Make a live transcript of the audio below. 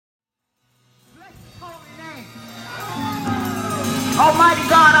Almighty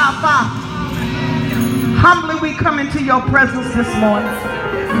God, our Father, humbly we come into your presence this morning,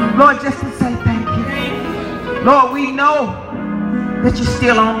 Lord, just to say thank you. Lord, we know that you're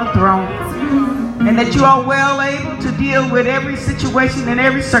still on the throne and that you are well able to deal with every situation and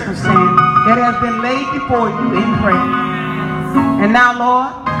every circumstance that has been laid before you in prayer. And now,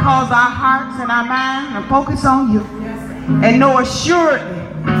 Lord, cause our hearts and our minds to focus on you and know assuredly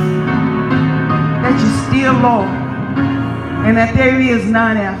that you're still Lord and that there is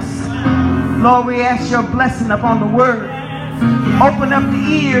none else. Lord, we ask your blessing upon the word. Open up the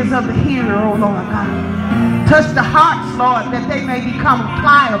ears of the hearer, oh Lord God. Touch the hearts, Lord, that they may become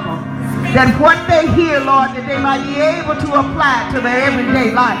pliable. That what they hear, Lord, that they might be able to apply to their everyday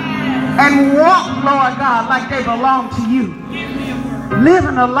life. And walk, Lord God, like they belong to you.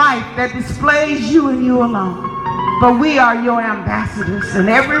 Living a life that displays you and you alone. But we are your ambassadors, and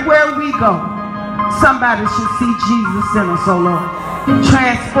everywhere we go, somebody should see Jesus in us, oh Lord.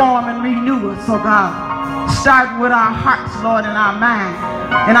 Transform and renew us, oh God. Start with our hearts, Lord, and our mind,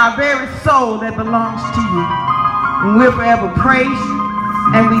 and our very soul that belongs to you. And we'll forever praise you,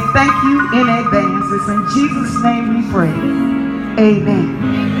 and we thank you in advance. It's in Jesus' name we pray.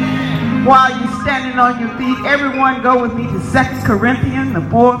 Amen. While you're standing on your feet, everyone go with me to 2 Corinthians, the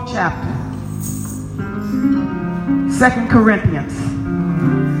 4th chapter. 2 Corinthians.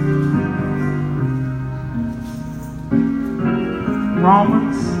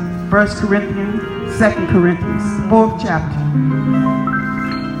 Romans, 1 Corinthians, 2 Corinthians, 4th chapter.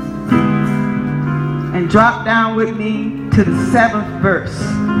 And drop down with me to the 7th verse.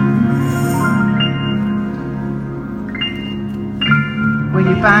 When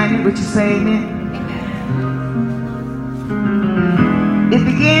you find it, would you say amen? It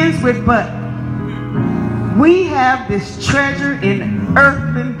begins with but. We have this treasure in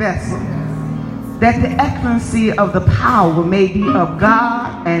earthen vessel, that the excellency of the power may be of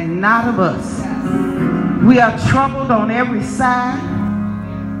God and not of us. We are troubled on every side,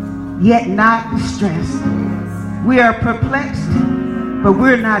 yet not distressed. We are perplexed, but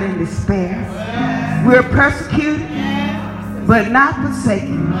we're not in despair. We're persecuted, but not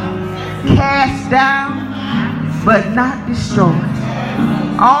forsaken. Cast down, but not destroyed.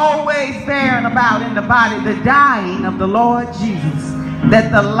 Always bearing about in the body the dying of the Lord Jesus,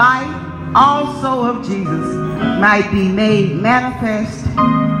 that the life also of Jesus might be made manifest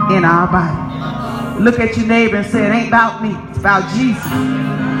in our body. Look at your neighbor and say, it ain't about me, it's about Jesus.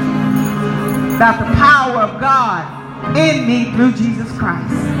 About the power of God in me through Jesus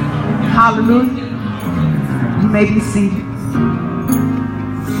Christ. Hallelujah. You may be seated.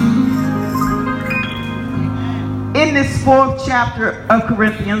 In this 4th chapter of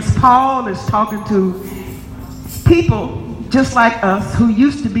Corinthians, Paul is talking to people just like us who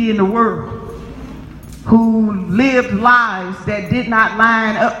used to be in the world, who lived lives that did not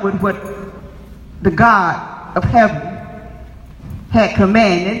line up with what the God of heaven had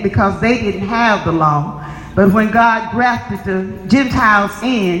commanded, because they didn't have the law. But when God grafted the Gentiles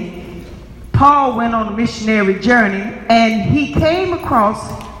in, Paul went on a missionary journey, and he came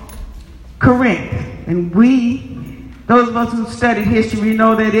across Corinth. And those of us who studied history, we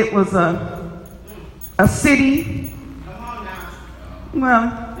know that it was a city,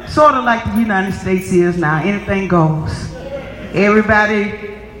 well, sort of like the United States is now. Anything goes.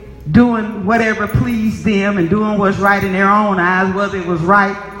 Everybody doing whatever pleased them and doing what's right in their own eyes, whether it was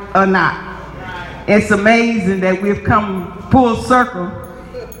right or not. It's amazing that we've come full circle,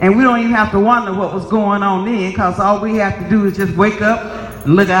 and we don't even have to wonder what was going on then, because all we have to do is just wake up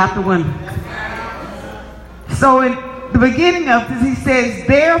and look out the window. So in the beginning of this, he says,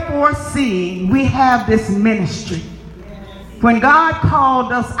 therefore, seeing we have this ministry. When God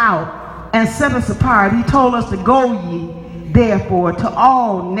called us out and set us apart, he told us to go ye, therefore, to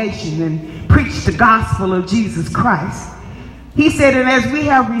all nations and preach the gospel of Jesus Christ. He said, and as we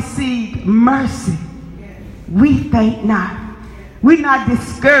have received mercy, we faint not. We're not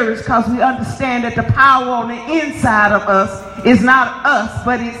discouraged, because we understand that the power on the inside of us is not us,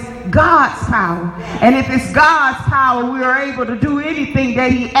 but it's God's power. And if it's God's power, we are able to do anything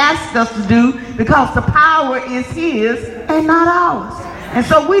that he asked us to do, because the power is his and not ours. And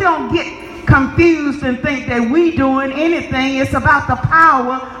so we don't get confused and think that we doing anything. It's about the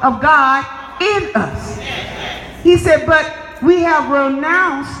power of God in us. He said, but we have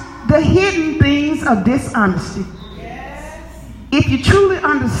renounced the hidden things of dishonesty. If you truly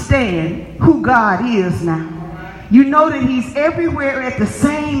understand who God is now, you know that he's everywhere at the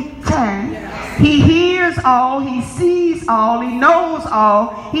same time. He hears all, he sees all, he knows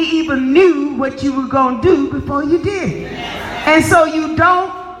all. He even knew what you were going to do before you did it. And so you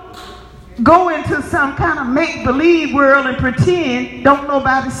don't go into some kind of make-believe world and pretend don't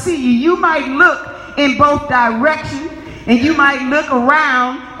nobody see you. You might look in both directions, and you might look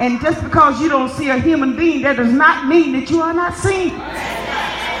around, and just because you don't see a human being, that does not mean that you are not seen.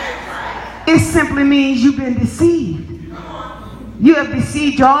 It simply means you've been deceived. You have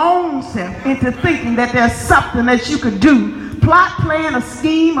deceived your own self into thinking that there's something that you could do, plot, plan, or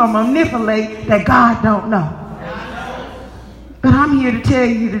scheme, or manipulate that God don't know. But I'm here to tell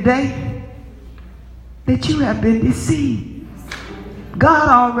you today that you have been deceived. God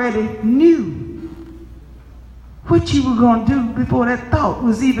already knew what you were going to do before that thought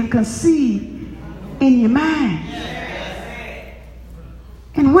was even conceived in your mind.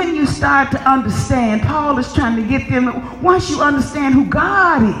 And when you start to understand, Paul is trying to get them, once you understand who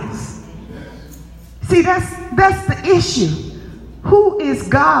God is. See, that's the issue. Who is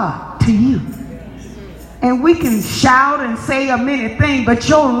God to you? And we can shout and say a many things, but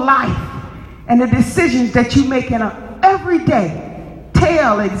your life and the decisions that you make in every day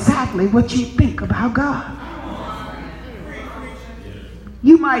tell exactly what you think about God.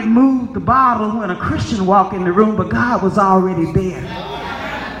 You might move the bottle when a Christian walk in the room, but God was already there.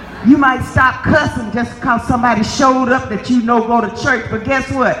 You might stop cussing just because somebody showed up that you know go to church, but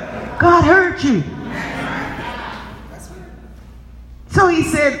guess what? God heard you. So he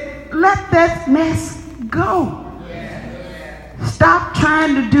said, let that mess go. Stop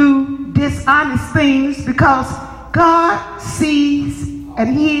trying to do dishonest things, because God sees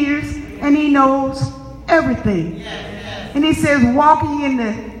and hears and he knows everything. And he says, walking in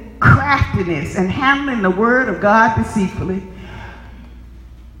the craftiness and handling the word of God deceitfully,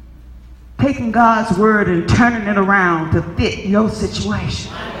 taking God's word and turning it around to fit your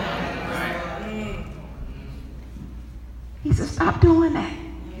situation. He said, stop doing that.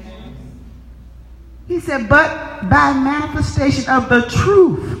 He said, but by manifestation of the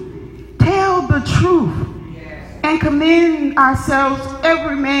truth, tell the truth, and commend ourselves,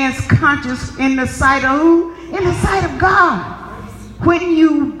 every man's conscience, in the sight of who? In the sight of God. When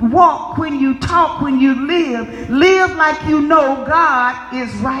you walk, when you talk, when you live like you know God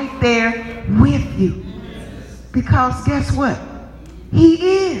is right there with you. Because guess what?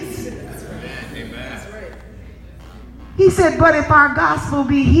 He is. He said, but if our gospel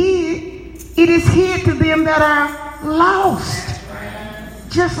be hid, it is hid to them that are lost.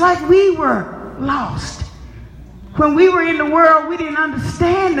 Just like we were lost. When we were in the world, we didn't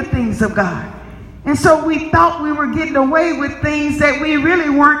understand the things of God. And so we thought we were getting away with things that we really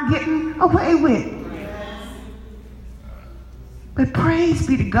weren't getting away with. But praise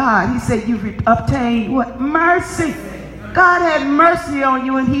be to God. He said you've obtained what? Mercy. God had mercy on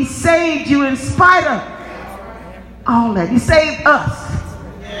you, and he saved you in spite of all that. He saved us.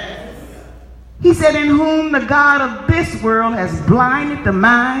 He said, in whom the God of this world has blinded the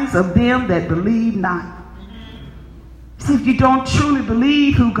minds of them that believe not. See, if you don't truly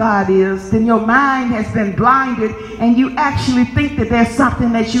believe who God is, then your mind has been blinded, and you actually think that there's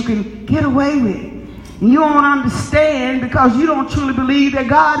something that you can get away with. And you don't understand, because you don't truly believe that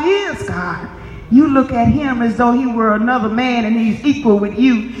God is God. You look at him as though he were another man and he's equal with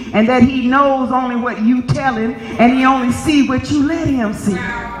you, and that he knows only what you tell him, and he only sees what you let him see.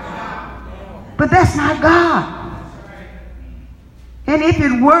 But that's not God. And if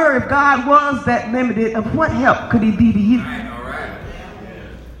God was that limited, of what help could he be to you?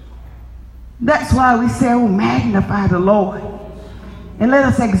 That's why we say, oh, magnify the Lord. And let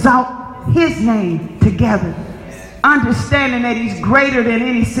us exalt his name together. Understanding that he's greater than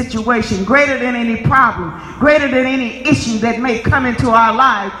any situation, greater than any problem, greater than any issue that may come into our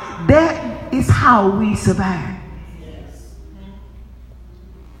lives. That is how we survive.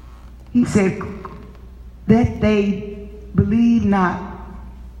 He said that they believe not.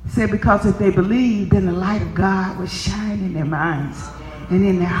 He said, because if they believe, then the light of God will shine in their minds and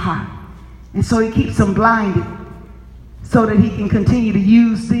in their heart. And so he keeps them blinded so that he can continue to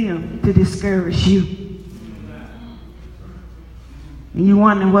use them to discourage you. And you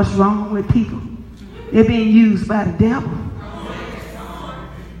wondering what's wrong with people? They're being used by the devil.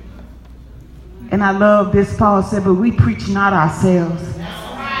 And I love this. Paul said, but we preach not ourselves.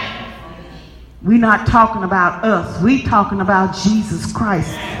 We're not talking about us. We're talking about Jesus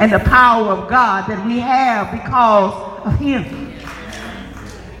Christ and the power of God that we have because of him.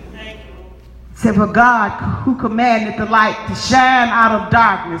 He said, for God, who commanded the light to shine out of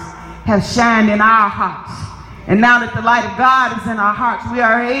darkness, has shined in our hearts. And now that the light of God is in our hearts, we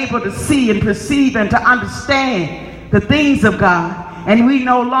are able to see and perceive and to understand the things of God. And we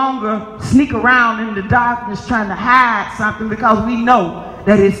no longer sneak around in the darkness trying to hide something, because we know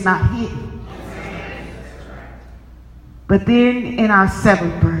that it's not hidden. But then in our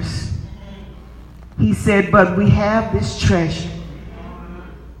 7th verse, He said, but we have this treasure.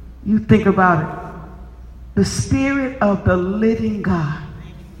 You think about it. The Spirit of the living God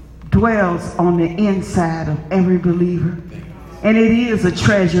dwells on the inside of every believer. And it is a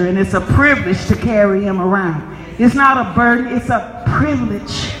treasure, and it's a privilege to carry him around. It's not a burden, it's a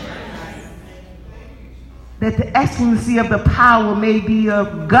privilege. That the excellency of the power may be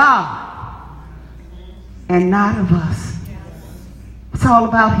of God and not of us. It's all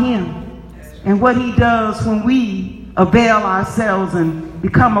about him and what he does when we avail ourselves and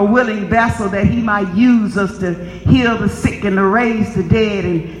become a willing vessel that he might use us to heal the sick and to raise the dead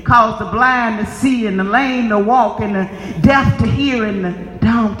and cause the blind to see and the lame to walk and the deaf to hear and the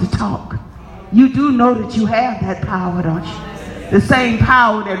dumb to talk. You do know that you have that power, don't you? The same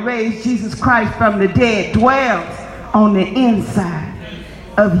power that raised Jesus Christ from the dead dwells on the inside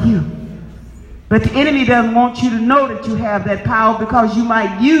of you. But the enemy doesn't want you to know that you have that power because you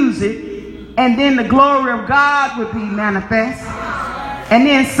might use it and then the glory of God would be manifest. And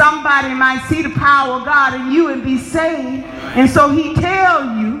then somebody might see the power of God in you and be saved. And so he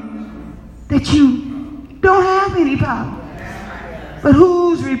tells you that you don't have any power. But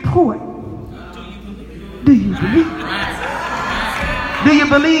whose report do you believe? Do you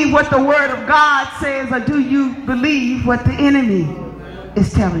believe what the word of God says, or do you believe what the enemy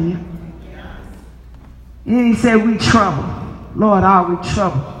is telling you? And he said, we trouble. Lord, are we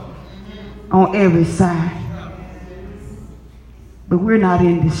troubled on every side? But we're not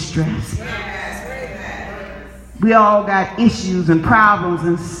in distress. We all got issues and problems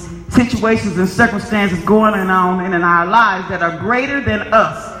and situations and circumstances going on in our lives that are greater than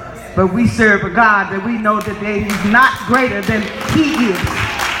us. But we serve a God that we know that he's not greater than he is.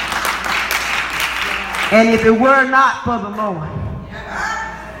 And if it were not for the Lord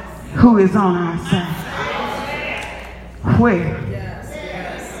who is on our side,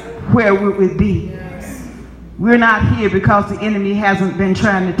 where would we be? We're not here because the enemy hasn't been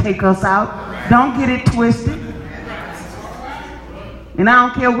trying to take us out. Don't get it twisted. And I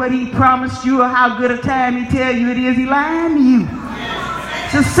don't care what he promised you or how good a time he tell you it is, he lying to you.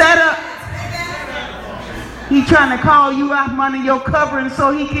 To set up. He's trying to call you out from under your covering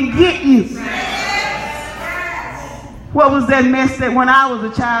so he can get you. What was that mess that when I was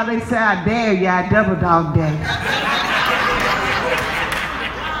a child they said, I dare you, I double dog dare you.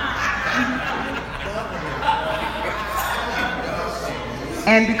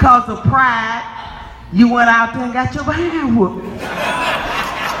 And because of pride, you went out there and got your behind whooped.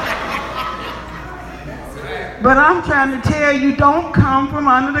 But I'm trying to tell you, don't come from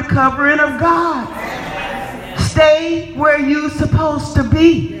under the covering of God. Stay where you're supposed to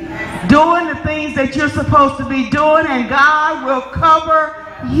be, doing the things that you're supposed to be doing, and God will cover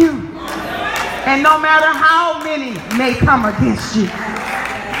you. And no matter how many may come against you,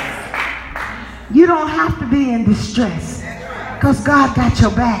 you don't have to be in distress because God got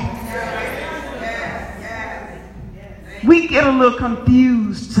your back. We get a little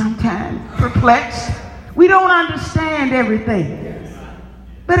confused sometimes, perplexed. We don't understand everything.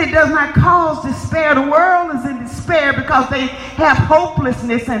 But it does not cause despair. The world is in despair because they have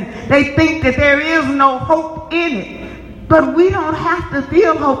hopelessness and they think that there is no hope in it. But we don't have to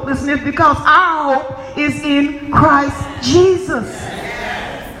feel hopelessness because our hope is in Christ Jesus.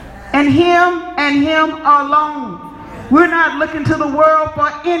 And him alone. We're not looking to the world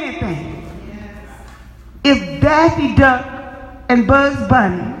for anything. If Daffy Duck and Bugs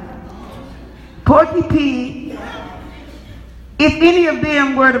Bunny, Porky Pig, if any of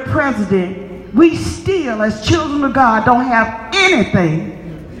them were the president, we still, as children of God, don't have anything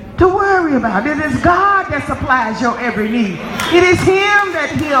to worry about. It is God that supplies your every need. It is him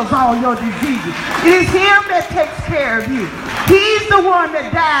that heals all your diseases. It is him that takes care of you. He's the one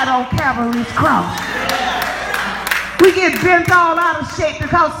that died on Calvary's cross. We get bent all out of shape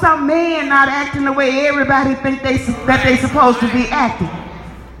because some man not acting the way everybody think that they supposed to be acting.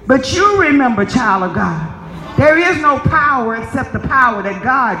 But you remember, child of God, there is no power except the power that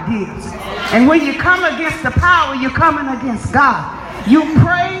God gives. And when you come against the power, you're coming against God. You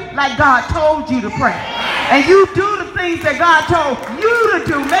pray like God told you to pray. And you do the things that God told you to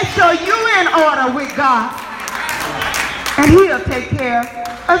do. Make sure you're in order with God. And he'll take care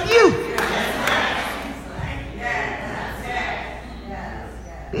of you.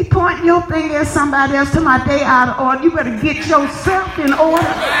 Be pointing your finger at somebody else to my day out of order. You better get yourself in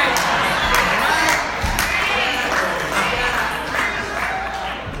order.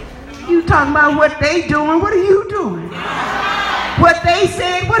 You talking about what they doing, what are you doing? What they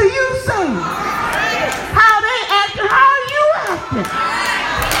saying, what are you saying? How they acting, how are you acting?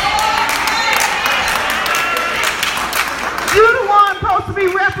 You're the one supposed to be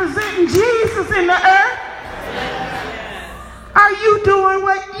representing Jesus in the earth.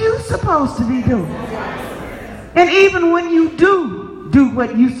 supposed to be doing. And even when you do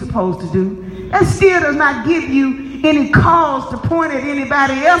what you're supposed to do, that still does not give you any cause to point at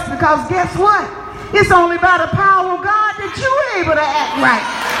anybody else, because guess what? It's only by the power of God that you're able to act right.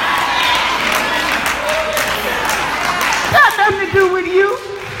 Got nothing to do with you.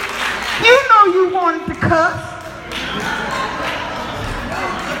 You know you wanted to cuss.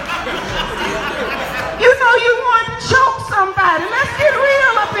 You know you wanted to choke somebody. Let's get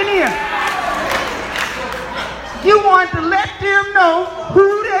real up in here. You wanted to let them know who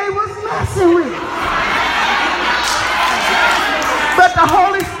they was messing with. But the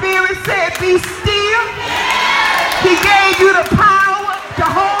Holy Spirit said, be still. He gave you the power to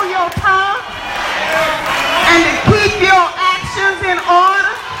hold your tongue and to keep your actions in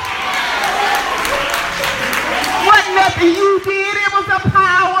order. Wasn't nothing you did. It was the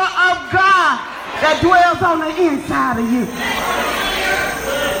power of God that dwells on the inside of you.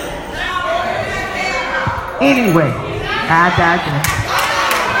 Anyway, I digress.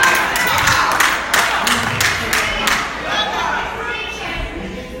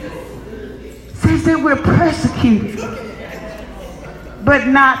 Says that we're persecuted, but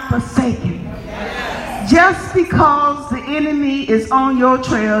not forsaken. Just because the enemy is on your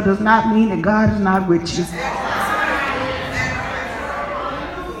trail does not mean that God is not with you.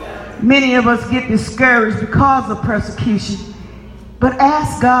 Many of us get discouraged because of persecution, but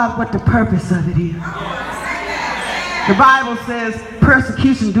ask God what the purpose of it is. The Bible says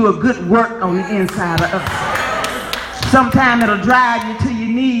persecution do a good work on the inside of us. Sometimes it'll drive you to your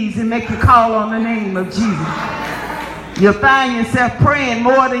knees and make you call on the name of Jesus. You'll find yourself praying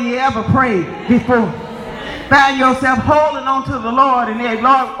more than you ever prayed before. Find yourself holding on to the Lord and say,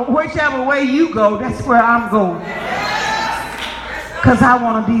 Lord, whichever way you go, that's where I'm going. Because I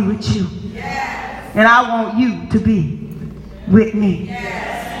want to be with you. And I want you to be with me.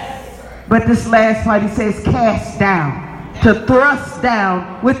 But this last part, he says, cast down, to thrust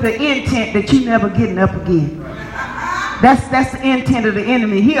down with the intent that you never getting up again. That's the intent of the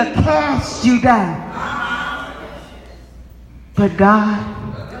enemy. He'll cast you down. But God,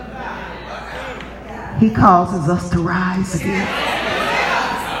 he causes us to rise again.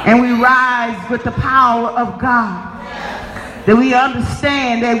 And we rise with the power of God. That we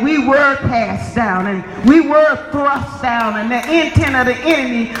understand that we were cast down and we were thrust down, and the intent of the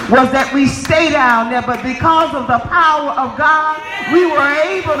enemy was that we stay down there, but because of the power of God, we were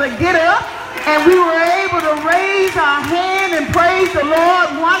able to get up and we were able to raise our hand and praise the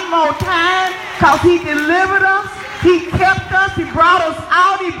Lord one more time, because he delivered us, he kept us, he brought us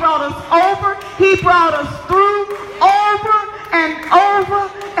out, he brought us over, he brought us through over and over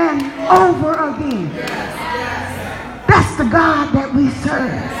and over again. That's the God that we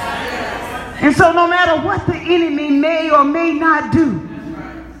serve. And so no matter what the enemy may or may not do,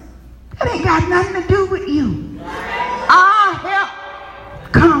 it ain't got nothing to do with you. Our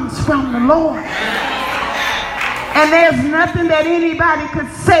help comes from the Lord. And there's nothing that anybody could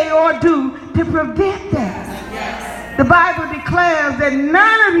say or do to prevent that. The Bible declares that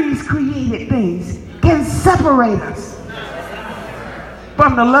none of these created things can separate us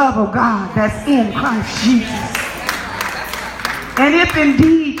from the love of God that's in Christ Jesus. And if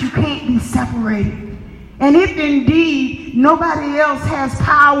indeed you can't be separated, and if indeed nobody else has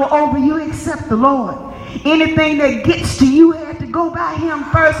power over you except the Lord, anything that gets to you had to go by him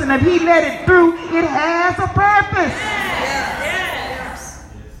first, and if he let it through, it has a purpose.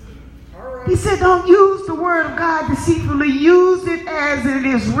 He said, don't use the word of God deceitfully. Use it as it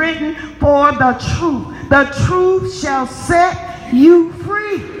is written, for the truth. The truth shall set you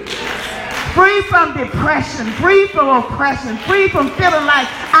free. Free from depression, free from oppression, free from feeling like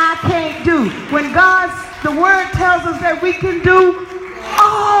I can't do. When the word tells us that we can do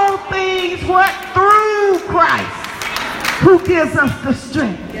all things, what? Through Christ, who gives us the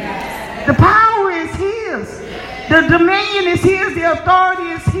strength. The power is his. The dominion is his. The authority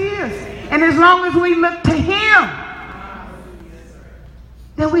is his. And as long as we look to him,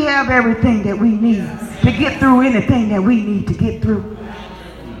 then we have everything that we need to get through anything that we need to get through.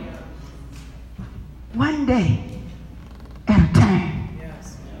 One day at a time,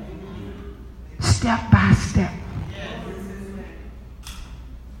 step by step.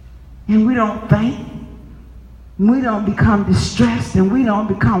 And we don't faint, we don't become distressed, and we don't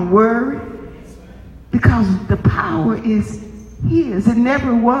become worried, because the power is his. It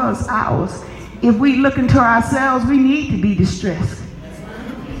never was ours. If we look into ourselves, we need to be distressed.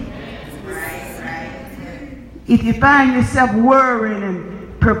 If you find yourself worrying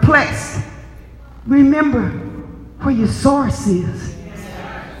and perplexed, remember where your source is.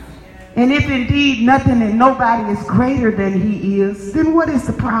 And if indeed nothing and nobody is greater than he is, then what is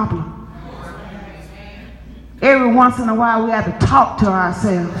the problem? Every once in a while, we have to talk to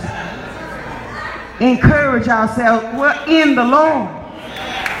ourselves. Encourage ourselves. We're in the Lord.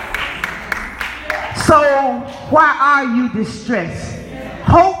 So why are you distressed?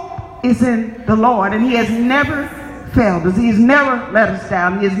 Hope is in the Lord, and he has never failed us. He has never let us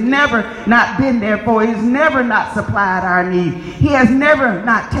down. He has never not been there for us. He has never not supplied our need. He has never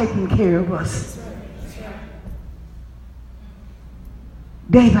not taken care of us.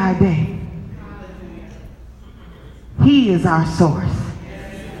 Day by day. He is our source.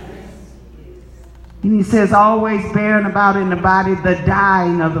 And he says, always bearing about in the body the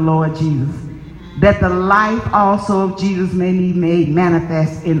dying of the Lord Jesus, that the life also of Jesus may be made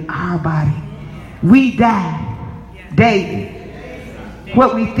manifest in our body. We die daily.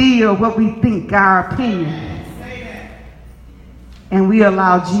 What we feel, what we think, our opinion. And we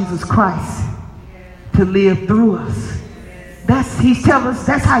allow Jesus Christ to live through us. He's telling us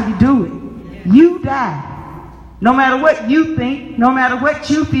that's how you do it. You die. No matter what you think, no matter what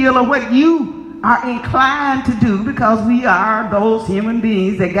you feel or what you are inclined to do, because we are those human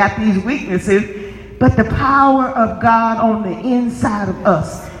beings that got these weaknesses, but the power of God on the inside of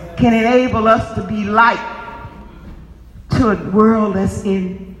us can enable us to be light to a world that's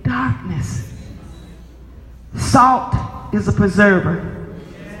in darkness. Salt is a preserver.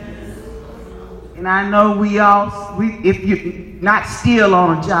 And I know if you're not still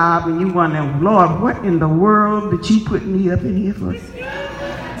on a job and you wonder, Lord, what in the world did you put me up in here for?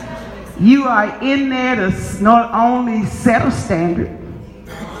 You are in there to not only set a standard,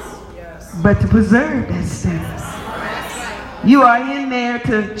 but to preserve that standard. You are in there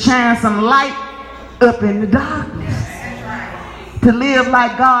to shine some light up in the darkness. To live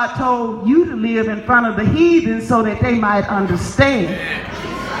like God told you to live in front of the heathen so that they might understand.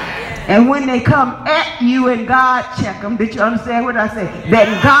 And when they come at you and God check them, did you understand what I said?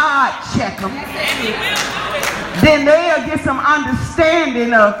 That God check them. Then they'll get some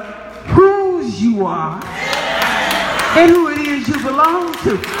understanding of whose you are and who it is you belong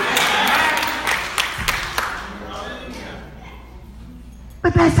to.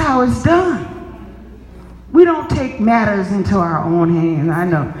 But that's how it's done. We don't take matters into our own hands. I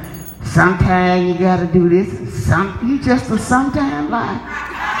know. Sometimes you got to do this. You just a sometime lie.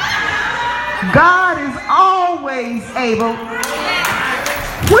 God is always able.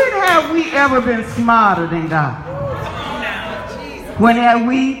 When have we ever been smarter than God? When have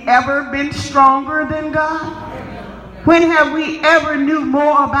we ever been stronger than God? When have we ever knew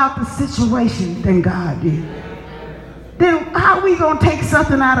more about the situation than God did? Then how are we going to take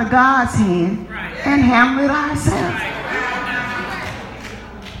something out of God's hand and handle it ourselves?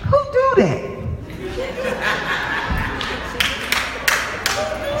 Who do that?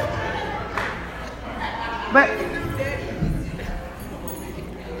 But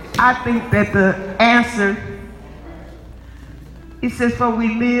I think that the answer, it says, for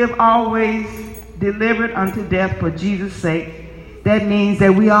we live always delivered unto death for Jesus' sake. That means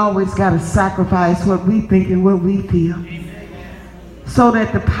that we always got to sacrifice what we think and what we feel. So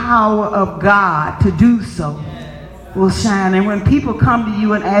that the power of God to do so will shine. And when people come to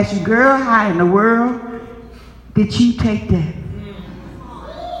you and ask you, girl, how in the world did you take that?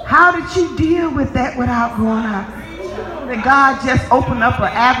 How did you deal with that without going out? That God just opened up an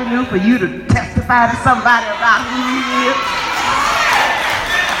avenue for you to testify to somebody about who he is.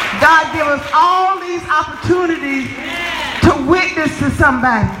 God give us all these opportunities to witness to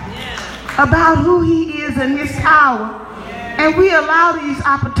somebody about who he is and his power. And we allow these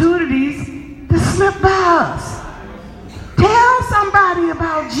opportunities to slip by us. Tell somebody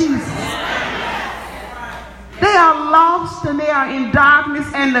about Jesus. They are lost and they are in darkness,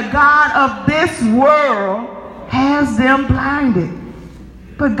 and the God of this world has them blinded.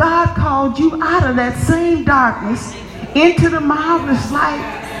 But God called you out of that same darkness into the marvelous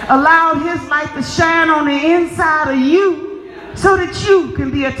light, allowed his light to shine on the inside of you so that you can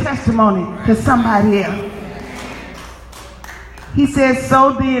be a testimony to somebody else. He says,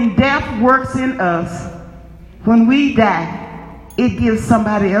 so then death works in us. When we die, it gives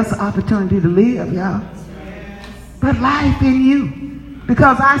somebody else an opportunity to live, y'all. But life in you,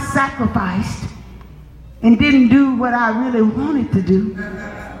 because I sacrificed and didn't do what I really wanted to do,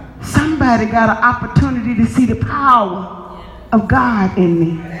 somebody got an opportunity to see the power of God in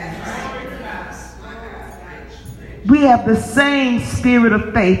me. We have the same spirit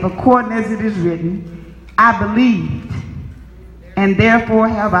of faith, according as it is written, I believed, and therefore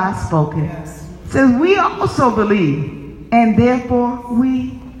have I spoken. It says we also believe, and therefore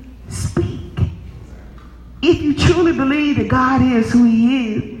we speak. If you truly believe that God is who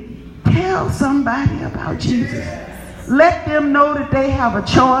he is, tell somebody about Jesus. Let them know that they have a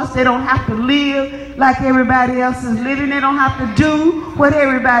choice. They don't have to live like everybody else is living. They don't have to do what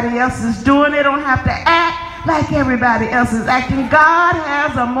everybody else is doing. They don't have to act like everybody else is acting. God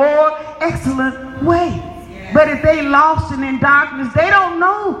has a more excellent way. But if they lost and in darkness, they don't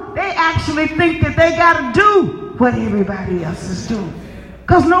know. They actually think that they got to do what everybody else is doing.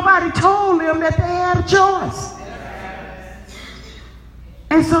 Because nobody told them that they had a choice.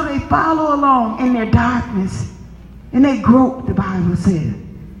 And so they follow along in their darkness. And they grope, the Bible says,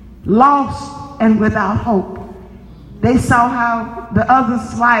 lost and without hope. They saw how the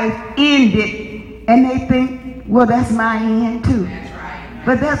other's life ended, and they think, well, that's my end too. That's right.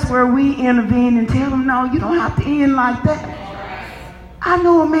 But that's where we intervene and tell them, no, you don't have to end like that. Right. I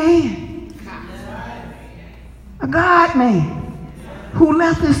know a man, a God man, who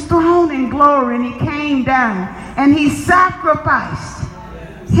left his throne in glory, and he came down, and he sacrificed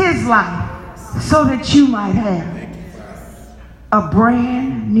his life so that you might have a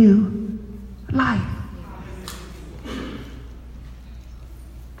brand new life.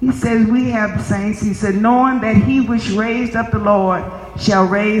 He says we have saints. He said, knowing that he which raised up the Lord shall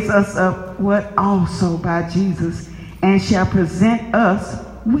raise us up what also by Jesus, and shall present us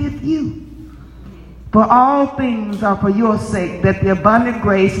with you. For all things are for your sake, that the abundant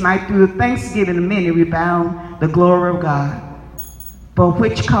grace might through thanksgiving of many rebound the glory of God. For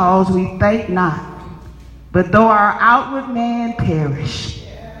which cause we faint not, but though our outward man perish.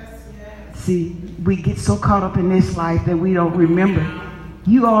 See, we get so caught up in this life that we don't remember.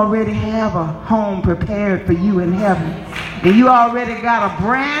 You already have a home prepared for you in heaven. And you already got a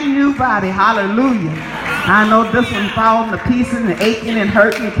brand new body. Hallelujah. I know this one falling to pieces and aching and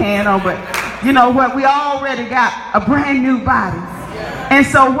hurting but you know what? We already got a brand new body. And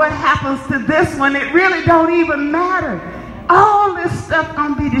so what happens to this one, it really don't even matter. All this stuff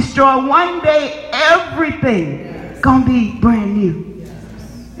gonna be destroyed. One day, everything gonna be brand new.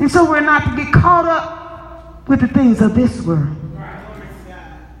 And so we're not to get caught up with the things of this world.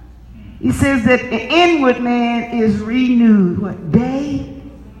 He says that the inward man is renewed, what, day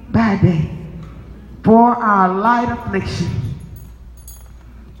by day, for our light affliction,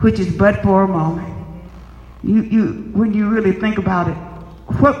 which is but for a moment. When you really think about it,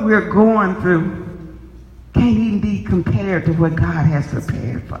 what we're going through can't even be compared to what God has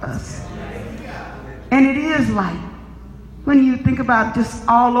prepared for us. And it is like, when you think about just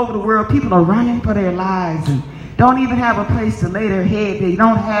all over the world, people are running for their lives and don't even have a place to lay their head. They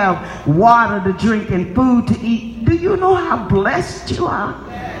don't have water to drink and food to eat. Do you know how blessed you are?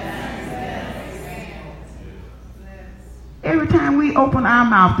 Every time we open our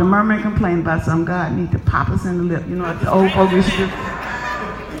mouth to murmur and complain about something, God needs to pop us in the lip. You know what the old folks used to do?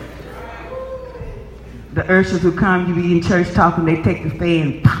 The ushers who come, you be in church talking, they take the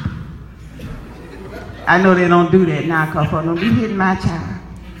fan and pop. I know they don't do that now because I don't be hitting my child.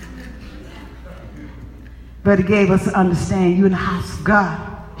 But it gave us to understand, you in the house of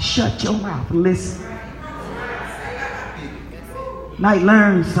God, shut your mouth and listen. Might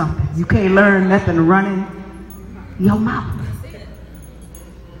learn something. You can't learn nothing running your mouth.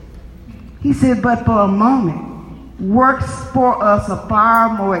 He said, but for a moment, works for us a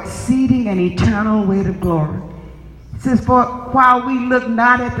far more exceeding and eternal weight of glory. It says, for while we look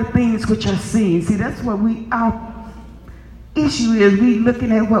not at the things which are seen. See, that's what our issue is. We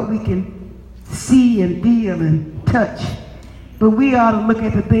looking at what we can see and feel and touch. But we ought to look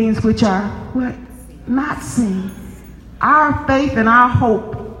at the things which are what? Not seen. Our faith and our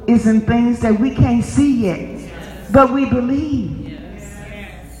hope is in things that we can't see yet, but we believe.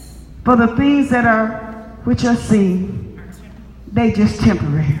 For the things that are which are seen, they just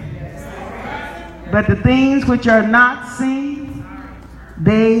temporary. But the things which are not seen,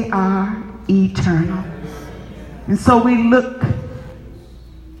 they are eternal. And so we look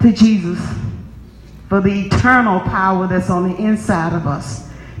to Jesus for the eternal power that's on the inside of us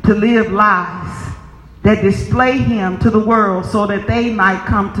to live lives that display him to the world so that they might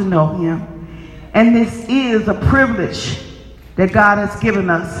come to know him. And this is a privilege that God has given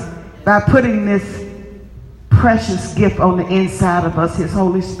us by putting this precious gift on the inside of us, his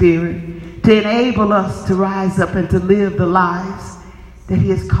Holy Spirit, to enable us to rise up and to live the lives that he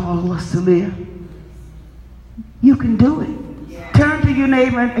has called us to live. You can do it. Turn to your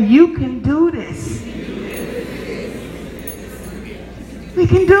neighbor and you can do this. We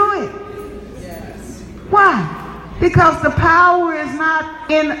can do it. Why? Because the power is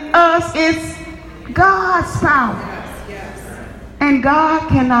not in us, it's God's power. And God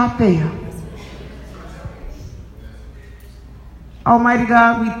cannot fail. Almighty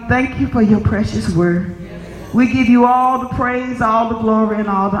God, we thank you for your precious word. We give you all the praise, all the glory, and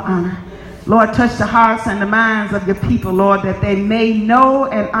all the honor. Lord, touch the hearts and the minds of your people, Lord, that they may know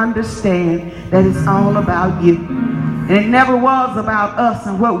and understand that it's all about you. And it never was about us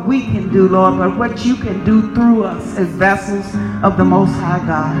and what we can do, Lord, but what you can do through us as vessels of the Most High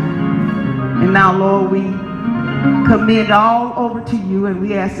God. And now, Lord, we commit all over to you, and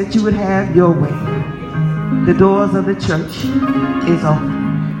we ask that you would have your way. The doors of the church is open.